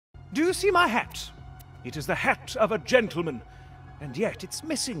Do you see my hat? It is the hat of a gentleman. And yet it's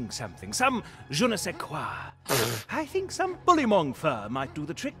missing something, some je ne sais quoi. I think some bullymong fur might do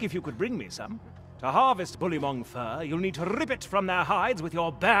the trick if you could bring me some. To harvest bullymong fur, you'll need to rip it from their hides with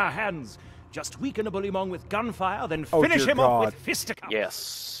your bare hands. Just weaken a bullymong with gunfire, then finish him off with fisticuffs.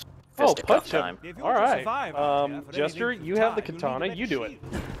 Yes. Oh, Fisticuff punch time. him. Alright. Jester, you have the katana, you do it.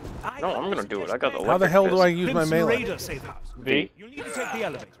 No, I'm gonna do it. I got the electric How the hell fist. do I use my melee? V. You'll need to take the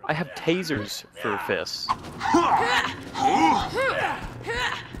elevator. I have tasers for fists.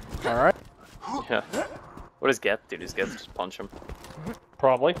 Alright. Yeah. What does Geth do? Does Geth just punch him?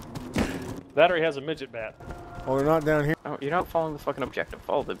 Probably. That or he has a midget bat. Oh, they're not down here. Oh, you're not following the fucking objective.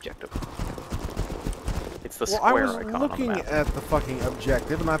 Follow the objective. It's the Well, I square was icon looking on the map. at the fucking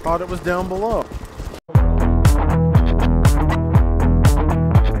objective and I thought it was down below.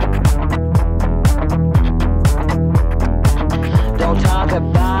 Don't talk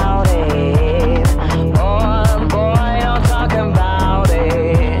about it. Oh boy, don't talk about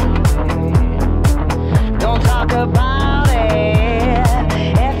it. Don't talk about it.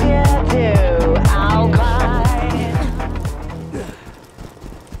 If you do, I'll cry.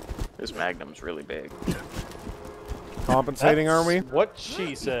 This magnum's really big. Compensating, are we? What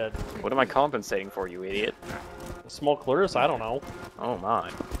she said. What am I compensating for, you idiot? Smoke clears? I don't know. Oh my.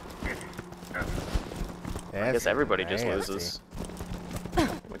 I guess everybody just loses. Can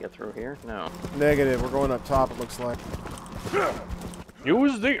we get through here? No. Negative. We're going up top, it looks like.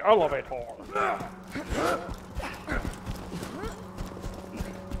 Use the elevator.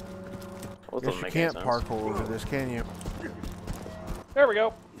 Well, Guess you can't parkour over this, can you? There we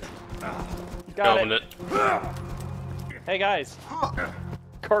go. Got Opened it. Hey guys.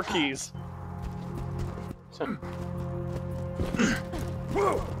 Car keys.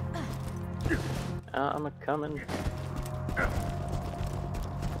 I'm a coming.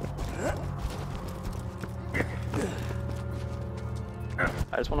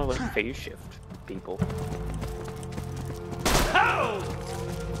 I just want to let phase shift people.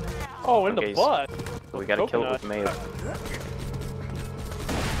 Oh, in the Okay, butt. So we gotta kill it with melee.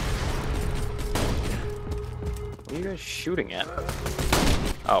 What are you guys shooting at?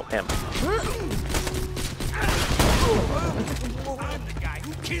 Oh, him.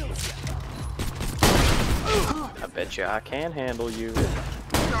 I bet you I can handle you.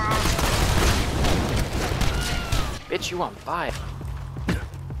 Bitch, you on fire.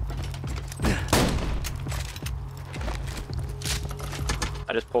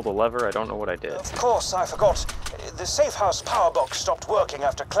 I just pulled a lever, I don't know what I did. Of course, I forgot. The safe house power box stopped working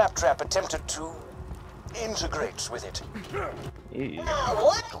after Claptrap attempted to integrate with it. Ew.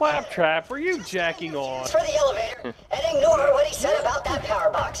 What? Claptrap, were you jacking on? For the elevator and ignore what he said about that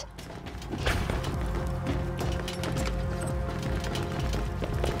power box.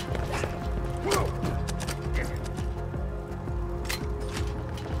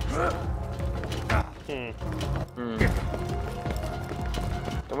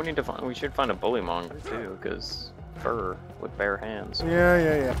 Don't we need to find? We should find a bullymonger too, because fur with bare hands.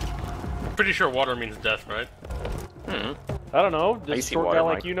 Yeah. Pretty sure water means death, right? Hmm. I don't know. Does a Icy short water, guy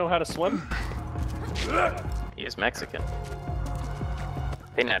like Mike. you know how to swim? He is Mexican.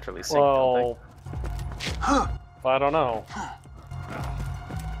 They naturally sink, Well, I don't know.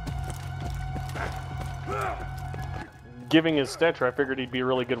 Giving his stature, I figured he'd be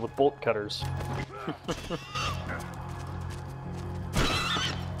really good with bolt cutters.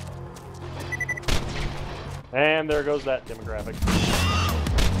 And there goes that demographic.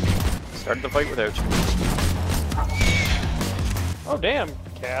 Start the fight without you. Oh damn,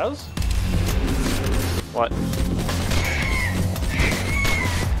 Kaz. What?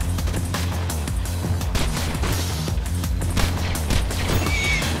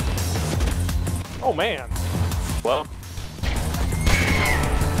 Oh man. Well.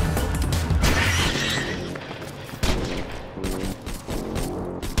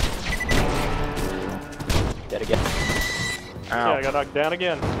 Dead again. Ow. Yeah, I got knocked down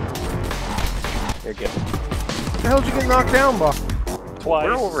again. You're good. What the hell did you get knocked down by? Twice.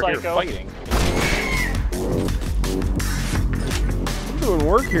 We're over here psycho. fighting. I'm doing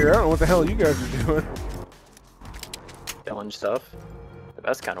work here. I don't know what the hell you guys are doing. Killing stuff. The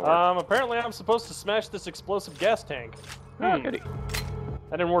best kind of work. Apparently I'm supposed to smash this explosive gas tank. Oh, goody.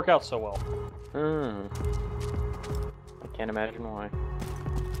 That didn't work out so well. I can't imagine why.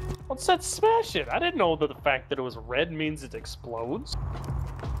 Well, it said smash it. I didn't know that the fact that it was red means it explodes.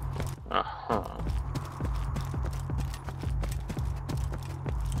 Uh-huh.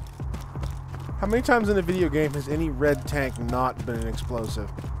 How many times in a video game has any red tank not been an explosive?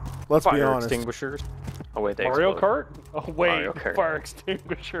 Let's be Fire honest. extinguishers. Oh wait, they Mario explode. Kart? Oh wait, Mario Kart. fire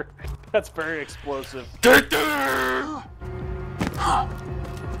extinguisher. That's very explosive. Geth,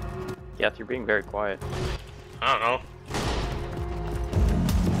 you're being very quiet. I don't know.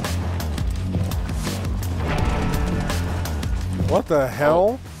 What the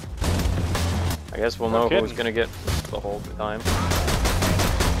hell? I guess we'll No know kidding. who's gonna get the whole time.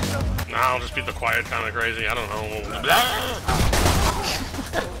 Nah, I'll just be the quiet kind of crazy. I don't know.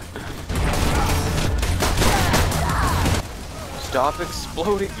 Stop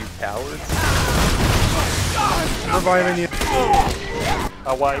exploding, you cowards! Reviving you.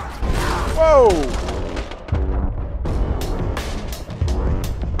 I wiped. Whoa!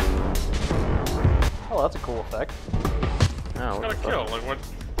 Oh, that's a cool effect. Oh, what Got a the fuck? kill. Like what?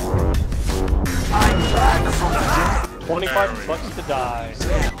 25 bucks to die.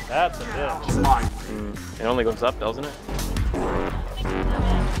 That's a bitch. It only goes up, doesn't it?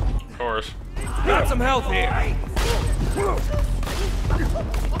 Of course. Got some health here.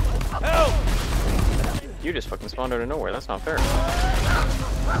 Help! You just fucking spawned out of nowhere. That's not fair.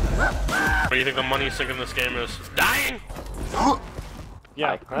 What do you think the money sink in this game is? Dying.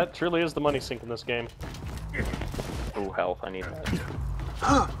 Yeah, that truly is the money sink in this game. Ooh, health. I need that.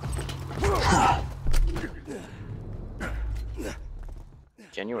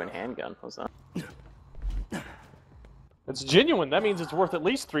 Genuine handgun. What's that? It's genuine. That means it's worth at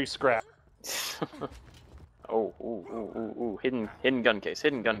least 3 scrap. Oh, ooh. Hidden gun case.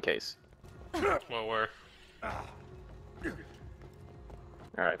 Hidden gun case. Well, where?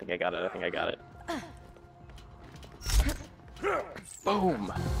 Alright, I think I got it.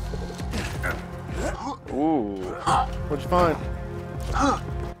 Boom! Ooh, What'd you find?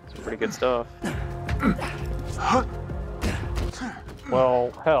 some pretty good stuff.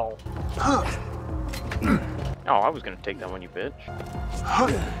 Well, hell. Oh, I was gonna take that one, you bitch.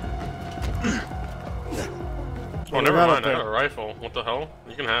 Oh, never got mind. up I there? got a rifle. What the hell?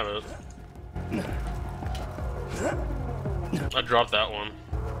 You can have it. I dropped that one.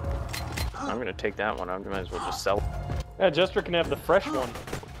 I'm gonna take that one. I might as well just sell it. Yeah, Jester can have the fresh one.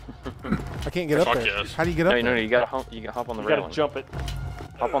 I can't get up Fuck there. yes. How do you get up No, there? you gotta hop on the You railing. gotta jump it.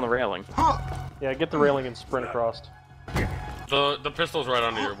 Hop on the railing. Yeah, get the railing and sprint across. The pistol's right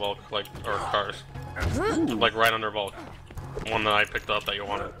under your bulk, like, or cars. Like right under bulk. One that I picked up that you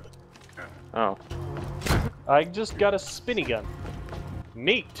wanted. Oh. I just got a spinny gun.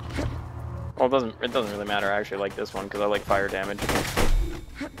 Neat. Well, it doesn't really matter. I actually like this one because I like fire damage.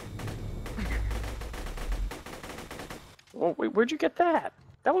 Oh, wait, where'd you get that?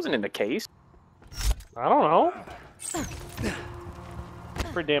 That wasn't in the case. I don't know.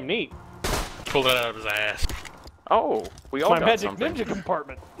 Pretty damn neat. Pulled that out of his ass. Oh, we all My got magic something. ninja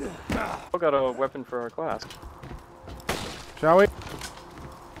compartment. We all got a weapon for our class. Shall we?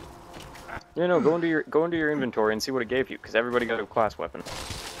 Yeah, no, go into your inventory and see what it gave you, because everybody got a class weapon.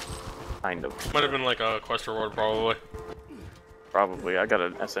 Kind of. Might have been like a quest reward, probably. Probably. I got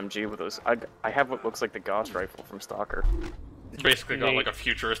an SMG with those. I have what looks like the Gauss rifle from Stalker. Basically got like a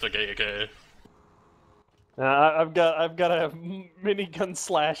futuristic AK. I've got a minigun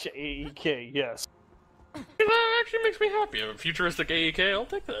slash AEK. Yes. That actually makes me happy. A futuristic AEK, I'll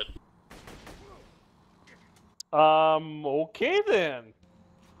take that. Okay then.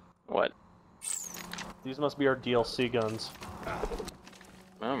 What? These must be our DLC guns.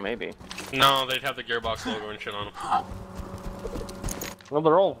 Oh, maybe. No, they'd have the Gearbox logo and shit on them. Well,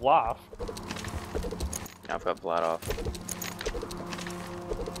 they're all WAF. Yeah, I've got Vlad off.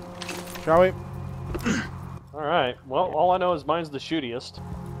 Shall we? Alright, well, all I know is mine's the shootiest.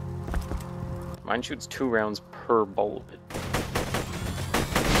 Mine shoots 2 rounds per bullet.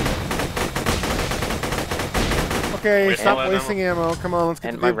 Okay, Wait, stop all that wasting ammo. Come on, let's get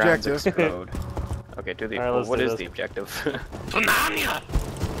And to my the rounds objective. explode. Okay, do the. Alright, let's what do is this. the objective? Banana!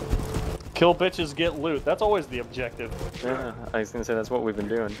 Kill bitches, get loot. That's always the objective. Yeah, I was gonna say that's what we've been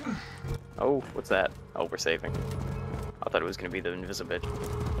doing. Oh, what's that? Oh, we're saving. I thought it was gonna be the Invisibitch.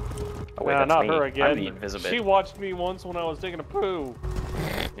 Oh wait, Nah, that's not me. her again. I'm the Invisibitch. She watched me once when I was taking a poo.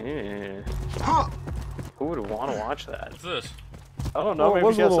 Yeah. Who would want to watch that? What's this? I don't know, Oh, it maybe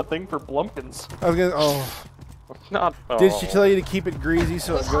was she a has a little- thing for Blumpkins. I was gonna. Oh, Not. did she tell you to keep it greasy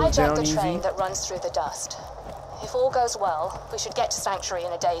so We've it goes hijacked down the easy? train that runs through the dust. If all goes well, we should get to Sanctuary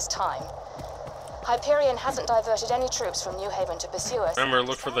in a day's time. Hyperion hasn't diverted any troops from New Haven to pursue us. Remember,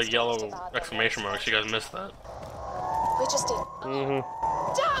 look for the yellow exclamation marks. You guys missed that. We just need... Mm-hmm.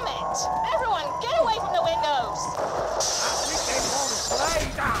 Damn it! Everyone, get away from the windows!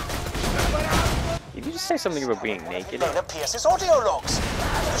 Did you just say something about being naked? Lena Pierce's audio logs.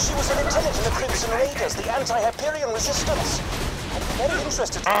 She was a lieutenant in the Crimson Raiders, the anti-Hyperion resistance. I'm very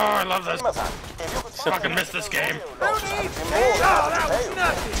interested Oh, I love this. of that. If you could Fucking missed this game.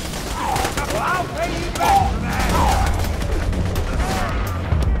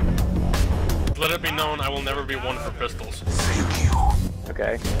 Let it be known I will never be one for pistols.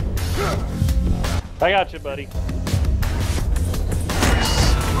 Okay. I got you, buddy.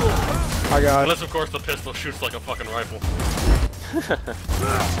 I got it. Unless, of course, the pistol shoots like a fucking rifle.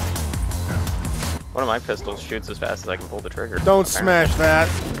 One of my pistols shoots as fast as I can pull the trigger. Don't smash that.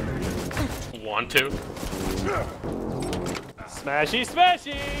 Want to? Smashy,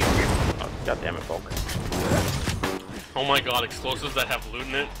 smashy! Oh, God damn it, Bulk. Oh my god, explosives that have loot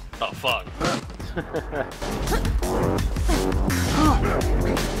in it? Oh fuck.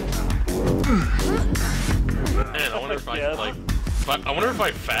 Man, I wonder if I like. I wonder if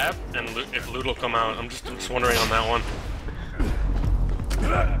I fab and if loot will come out. I'm just wondering on that one.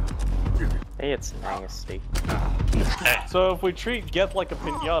 Hey, it's nasty. Hey. So if we treat Geth like a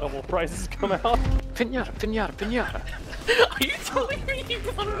pinata, will prices come out? Pinata, pinata, pinata. Are you telling me you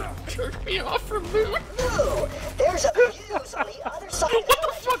want to jerk me off for loot? No, there's a fuse on the other side of What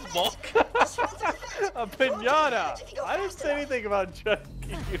the fuck, Bulk? A pinata! I didn't say anything about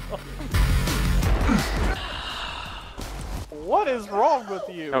jerking you off. What is wrong with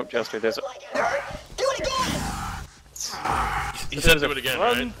you? Oh, Jester, there's a... Do it again! He said do it again,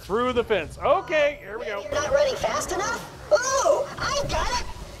 Run right? through the fence. Okay, here we go. You're not running fast enough? Ooh, I got it!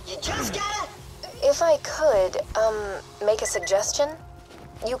 You just gotta... If I could, make a suggestion?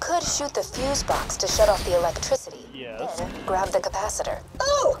 You could shoot the fuse box to shut off the electricity. Yes. Then grab the capacitor.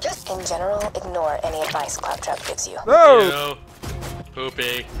 Ooh, just... In general, ignore any advice Claptrap gives you. No! Ew.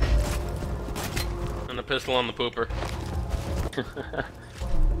 Poopy. And a pistol on the pooper.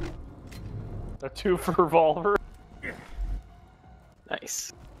 A 2 for revolver.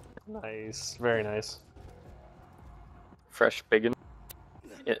 Nice. Nice. Very nice. Fresh biggin.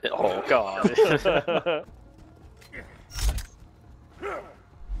 Oh, God.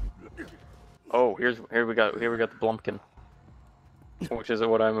 Oh, here we got the Blumpkin, which is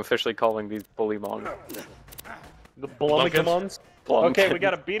what I'm officially calling these bullymong. The Blumpkins. Blumpkin. Okay, we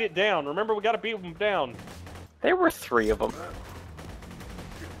gotta beat it down. Remember, we gotta beat them down. There were 3 of them.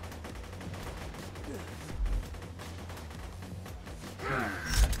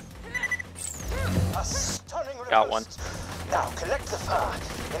 A stunning Got one. reverse. Now, collect the fur.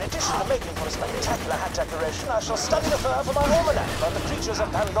 In addition to making for a spectacular hat decoration, I shall study the fur for my almanac on the creatures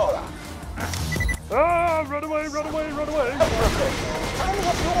of Pandora. Ah! Run away! Run away! Run away! Perfect. Tell me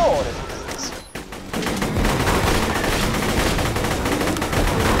what you ordered, please.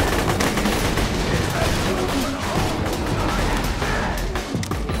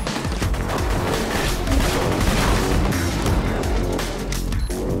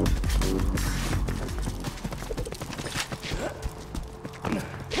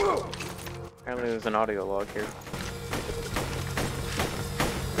 Apparently there's an audio log here.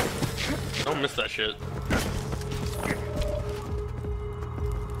 Don't miss that shit.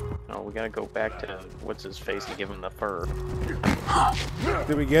 Oh, we gotta go back to what's his face and give him the fur.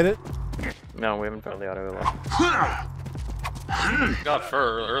 Did we get it? No, we haven't found the audio log. Got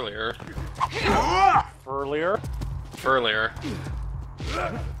fur earlier. Earlier. Earlier.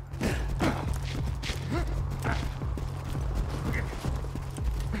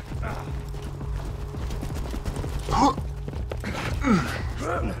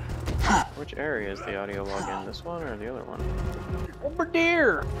 Which area is the audio log in? This one or the other one? Over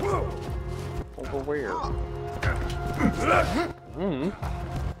there. Over where?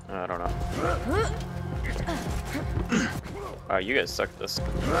 I don't know. Wow, you guys suck this.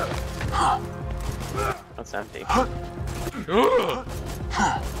 That's empty.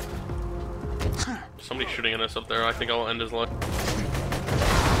 Somebody's shooting at us up there. I think I'll end his life.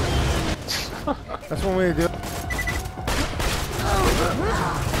 That's one way to do it.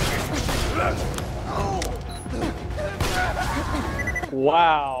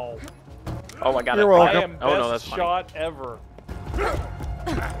 Wow. Oh, I got You're it. welcome. I am Oh no, best that's money. shot ever. I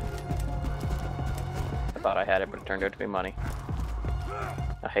thought I had it, but it turned out to be money.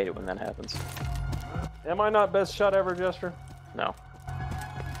 I hate it when that happens. Am I not best shot ever, Jester? No.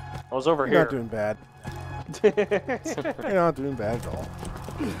 I was over You're here. not doing bad. You're not doing bad at all.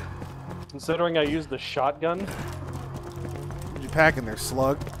 Considering I used the shotgun, What you packing there,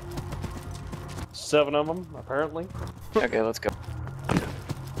 slug? 7 of them, apparently. Okay, let's go. I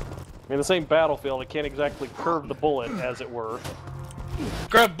mean, this ain't Battlefield. I can't exactly curve the bullet, as it were.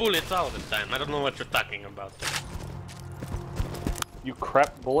 Grab bullets all the time. I don't know what you're talking about. You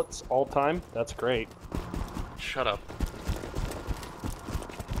crap bullets all time? That's great. Shut up.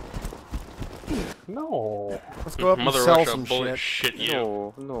 No. Let's go up and Mother sell Russia some bullet shit. shit you.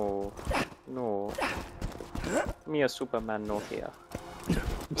 No, no. No. Me a Superman no here.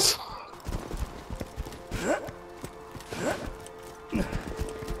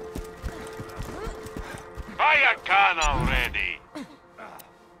 Buy a gun already!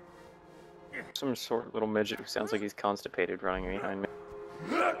 Some short little midget who sounds like he's constipated running behind me.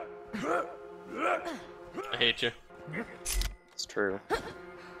 I hate you. It's true.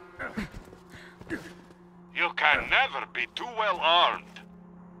 You can never be too well armed.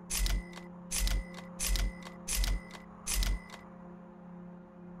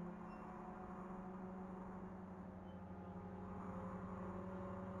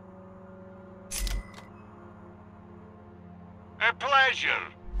 A pleasure.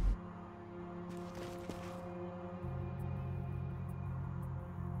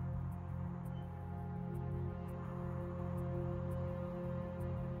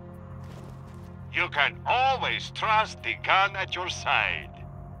 You can always trust the gun at your side.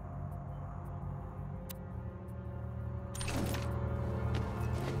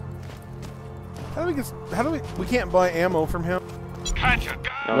 How do we can't buy ammo from him? Catch a gun.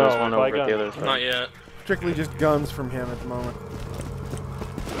 No, there's No, one buy over at the gun. other side. Not yet. Strictly just guns from him at the moment.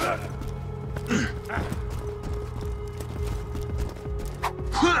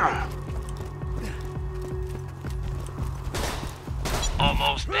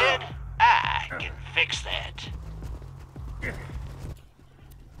 Almost dead? I can fix that.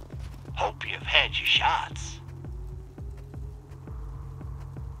 Hope you've had your shots.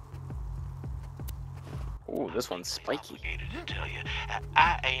 Ooh, this one's spiky. Complicated to tell you.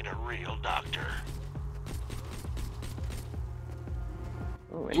 I ain't a real doctor.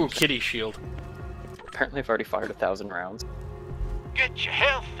 Ooh, Ooh, interesting. kitty shield. Apparently I've already fired 1,000 rounds. Get your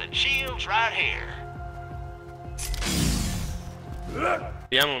health and shields right here.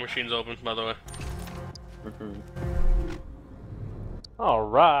 The ammo machine's open, by the way. All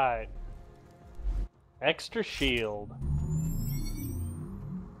right. Extra shield.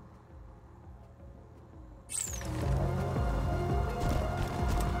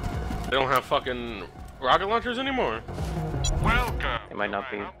 They don't have fucking rocket launchers anymore. Welcome. It might not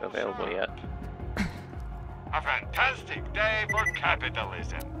be available yet. A fantastic day for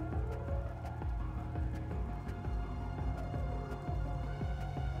capitalism.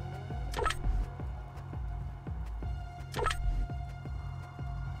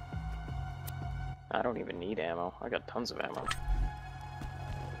 I don't even need ammo. I got tons of ammo.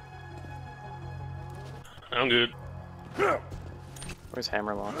 I'm good. Where's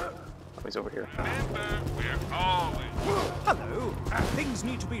Hammerlock? Oh, he's over here. Remember, we're always... Hello. Things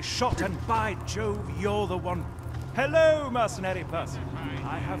need to be shot, and by Jove, you're the one. Hello, mercenary person.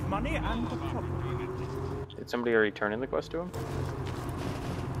 I have money and a problem. Did somebody already turn in the quest to him?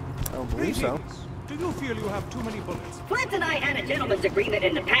 I don't believe so. Greetings. Do you feel you have too many bullets? Flint and I had a gentleman's agreement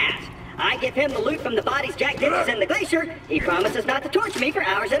in the past. I give him the loot from the bodies Jack ditches in the glacier. He promises not to torture me for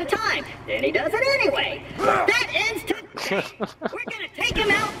hours at a time. Then he does it anyway. That ends today. We're gonna take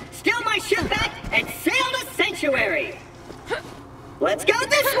him out, steal my ship back, and sail to Sanctuary. Let's go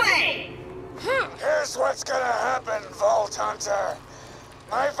this way! Here's what's gonna happen, Vault Hunter.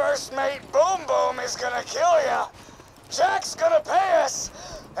 My first mate, Boom Boom, is gonna kill ya. Jack's gonna pay us,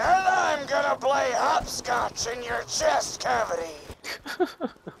 and I'm gonna play hopscotch in your chest cavity.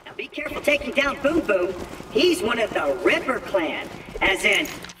 Now be careful taking down Boom Boom. He's one of the Ripper clan. As in...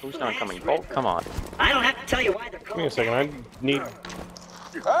 Who's not coming? Bolt, come on. I don't have to tell you why they're called... Give me a second. I need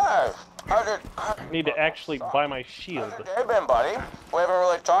Hey, to actually buy my shield. Hey, been, buddy. We haven't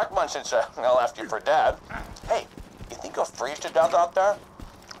really talked much since I left you for dead. Hey, you think you'll freeze to death out there?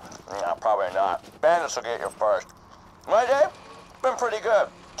 No, probably not. Bandits will get you first. My day? Been pretty good.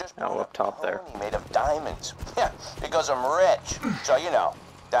 Just Oh, up top there. made of diamonds. Yeah, because I'm rich. So, you know,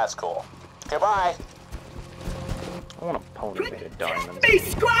 that's cool. Goodbye. I want a pony made of diamonds. Me,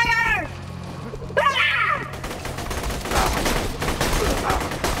 Squire! Ah!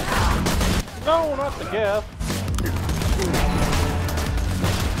 No, not the Geth.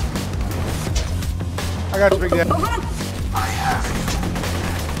 I got you, Big Dad.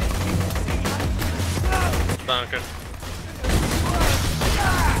 Duncan.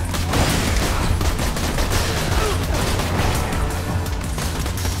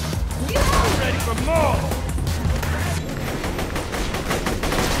 Ready for more?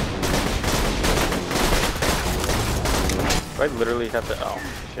 I literally have to. Oh,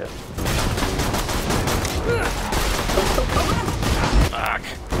 shit. Fuck.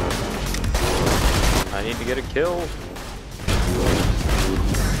 I need to get a kill.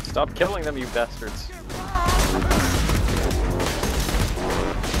 Stop killing them, you bastards.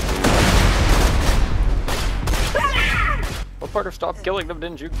 What part of stop killing them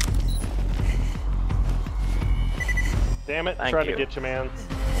didn't you? Damn it, Thank tried you. to get you, man.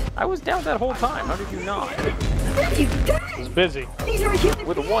 I was down that whole time. How did you not? What have you done? I was busy. These are human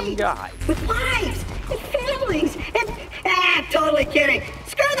With one beings, guy. with lives and families and totally kidding.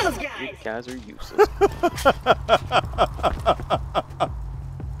 Screw those You guys. guys are useless.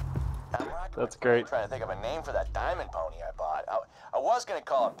 That's great. I'm trying to think of a name for that diamond pony I bought. I was gonna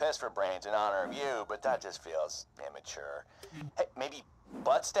call it Piss for Brains in honor of you, but that just feels immature. Hey, maybe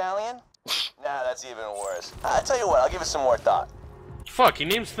Butt Stallion? Nah, that's even worse. I tell you what, I'll give it some more thought. Fuck, he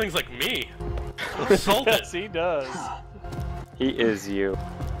names things like me. I'm insulted. Yes, he does. He is you.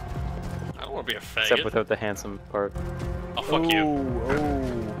 I don't want to be a faggot. Except without the handsome part. Oh, fuck you.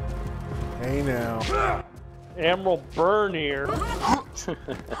 Oh. Hey now. Admiral Burn here.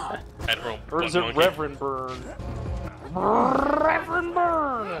 Admiral Or is Butt it Monkey. Reverend Burn? Reverend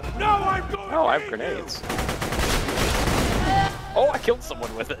Burn! Oh, I have grenades. Oh, I killed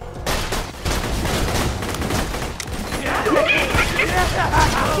someone with it.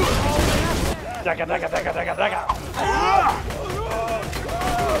 Daga, daga, daga, daga, daga.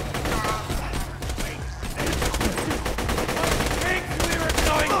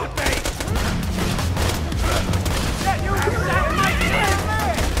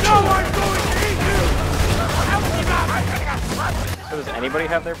 So does anybody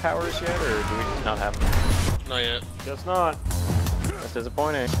have their powers yet, or do we just not have them? Not yet. Guess not. That's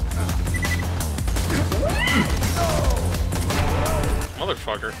disappointing.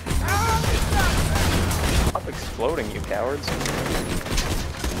 Motherfucker. Stop exploding, you cowards.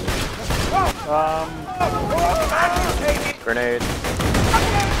 Grenade.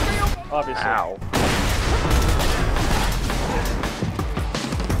 Obviously. Ow.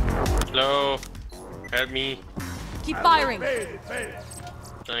 Hello. Help me. Keep firing.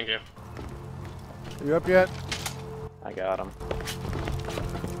 Thank you. Are you up yet? I got him.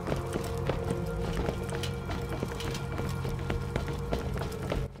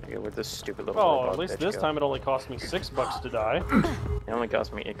 With this stupid little Oh, robot at least bitch this go. time it only cost me $6 to die. It only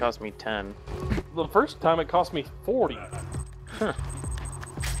cost me. It cost me 10. The first time it cost me 40. And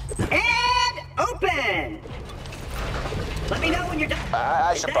open. Let me know when you're done.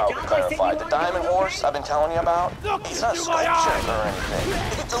 I should probably clarify. The diamond horse I've been telling you about, it's not a sculpture or anything.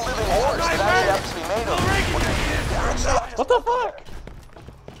 It's a living horse that actually happens to be made of. What the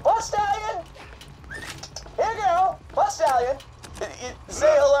fuck? Butt Stallion! Here you go! Butt Stallion! Say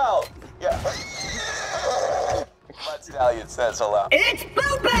hello! Yeah. Butt Stallion says hello. It's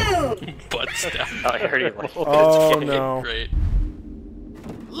Boo Boo. Butt stab. Oh, I heard you. Like, Oh no. Great.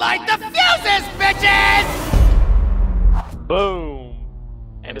 Light the fuses, bitches! Boom.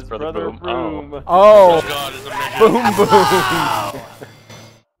 And his brother brother Boom. Boom. Oh Oh. god, it's a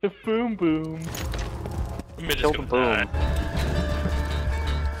midget. Boom boom. Boom Boom. Midget's Kill the gonna Boom. die.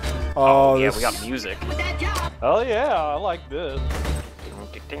 Oh, Yeah, this... we got music. With that job. Oh yeah, I like this.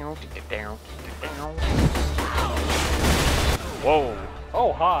 Whoa.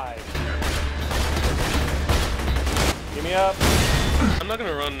 Oh, hi. Give me up. I'm not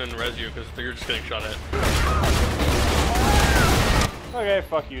gonna run and res you because you're just getting shot at. Okay,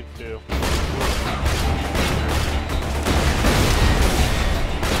 fuck you too.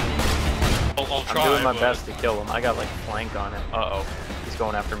 I'll try. I'm doing my but- best to kill him. I got like flank on him. Uh-oh. He's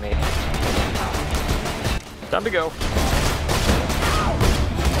going after me. Time to go.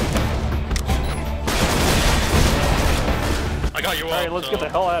 I got you up. Alright, let's so- get the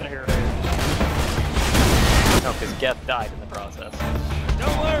hell out of here. No, because Geth died in the process.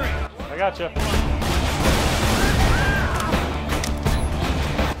 Don't worry. I gotcha.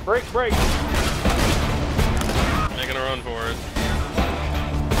 Break, break. Making a run for it.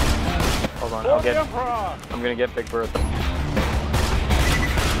 Hold on, For the Emperor! I'm gonna get Big Bertha.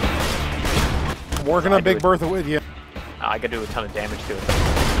 I'm working on Big Bertha with you. I could do a ton of damage to it.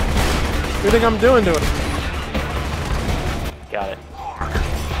 What do you think I'm doing to it? Got it.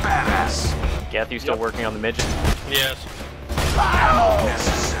 Geth, you still working on the midget? Yes.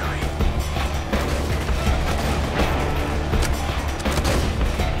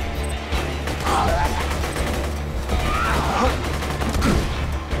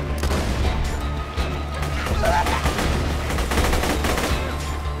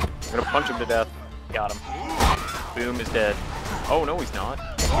 I'm gonna punch him to death. Got him. Boom is dead. Oh, no, he's not.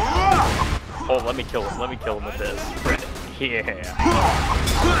 Oh, let me kill him. Let me kill him with this. Yeah.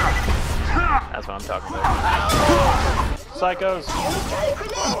 That's what I'm talking about. Psychos. You've got a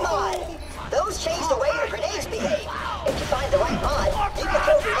grenade mod. Those change the way your grenades behave. If you find the right mod, you can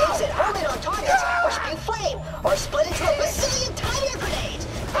throw grenades and hold it on targets, or spew flame, or split into a bazillion tinier grenades.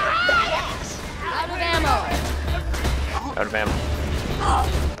 Badass. Out of ammo. Out of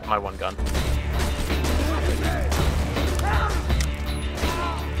ammo. My one gun.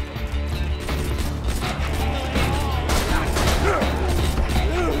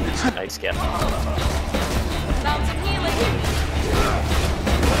 get. Found some healing.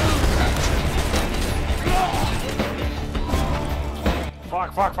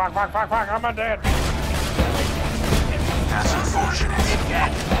 Fuck, I'm undead. That's unfortunate.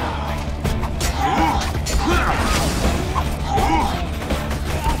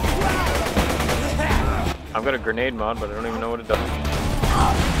 I've got a grenade mod, but I don't even know what it does.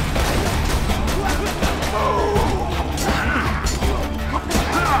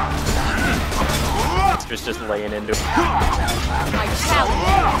 It's just laying into it. My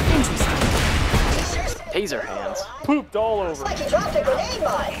challenge. Interesting. Taser hands. Pooped all over. Like he dropped a grenade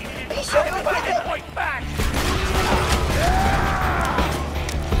mod. Be sure to equip it.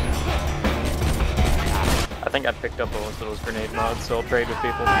 I think I picked up most of those grenade mods, so I'll trade with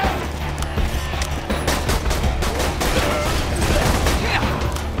people.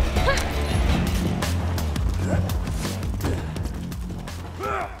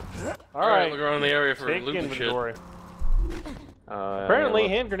 Alright, look around the area for take loot and shit. inventory. Apparently, Yeah,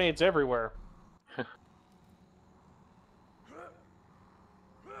 hand grenades everywhere.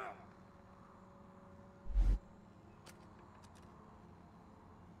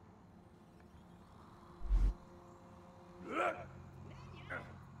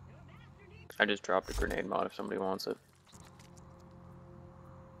 I just dropped a grenade mod if somebody wants it.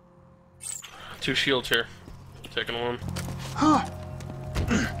 2 shields here. Taking one.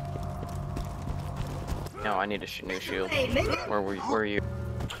 No, I need a new shield. Where are you?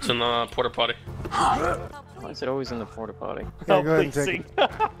 It's in the porta potty. Why is it always in the porta potty? Yeah, go ahead and take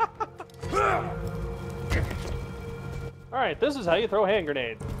it. Alright, this is how you throw a hand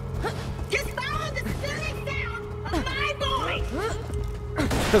grenade. Just follow the soothing sound of my voice.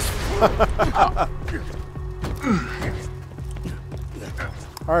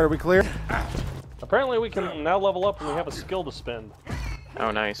 Alright, are we clear? Apparently, we can now level up and we have a skill to spend. Oh,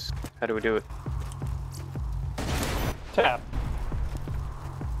 nice. How do we do it? Tap.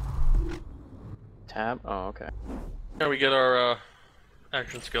 Tab? Oh, okay. Yeah, we get our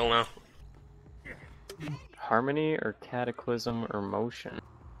action skill now. Harmony or cataclysm or motion?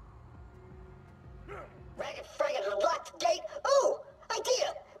 Ragged fragged locked gate. Ooh,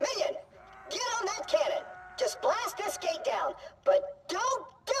 idea. Minion, get on that cannon. Just blast this gate down, but don't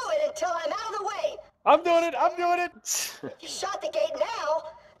do it until I'm out of the way. I'm doing it! I'm doing it! If you shot the gate now,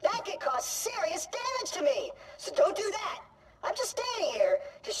 that could cause serious damage to me. So don't do that. I'm just standing here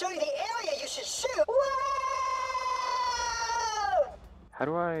to show you the area you should shoot. Whoa! How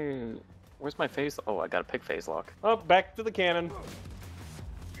do I... Where's my phase? Oh, I gotta pick phase lock. Oh, back to the cannon.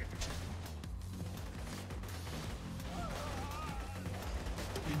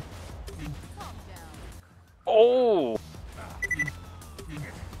 Oh!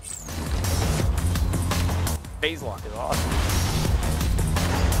 Phase lock is awesome.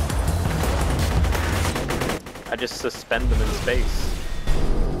 I just suspend them in space.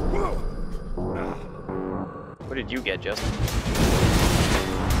 What did you get, Justin?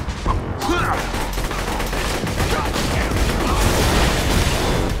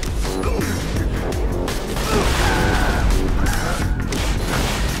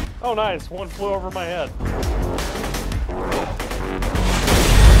 Oh, nice. One flew over my head.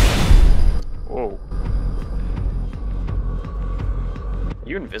 Whoa. Are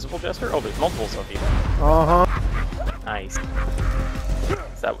you invisible, Jester? Oh, there's multiples of you. Uh-huh. Nice.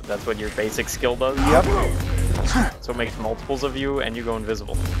 That's what your basic skill does? Yep. So it makes multiples of you and you go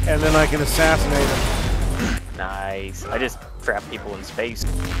invisible. And then I can assassinate him. Nice. I just trap people in space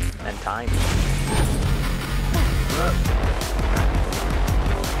and time.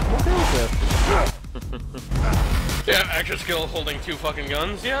 Yeah, action skill holding 2 fucking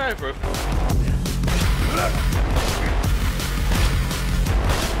guns. Yeah, I approve.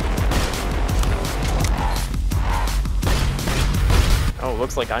 Oh,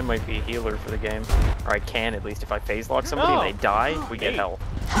 looks like I might be a healer for the game. Or I can, at least. If I phase lock somebody and they die, we get health.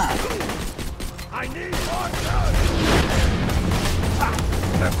 I need more blood.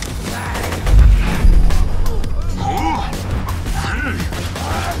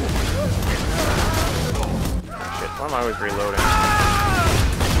 Shit, why am I always reloading?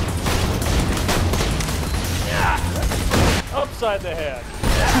 Upside the head.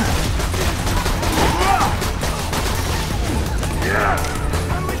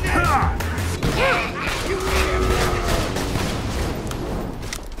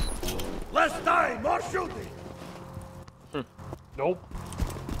 Less dying, more shooting. Nope.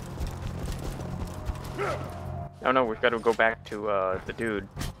 Oh no, we've got to go back to the dude.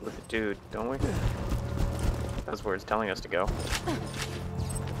 With the dude, don't we? That's where it's telling us to go.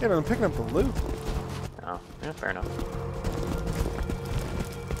 Yeah, but I'm picking up the loot. Oh, yeah, fair enough.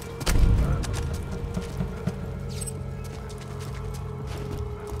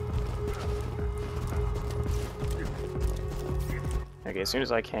 Okay, as soon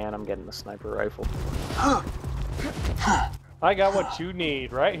as I can, I'm getting the sniper rifle. I got what you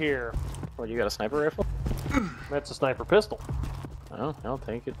need right here. What, you got a sniper rifle? That's a sniper pistol. Oh, I'll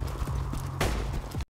take it.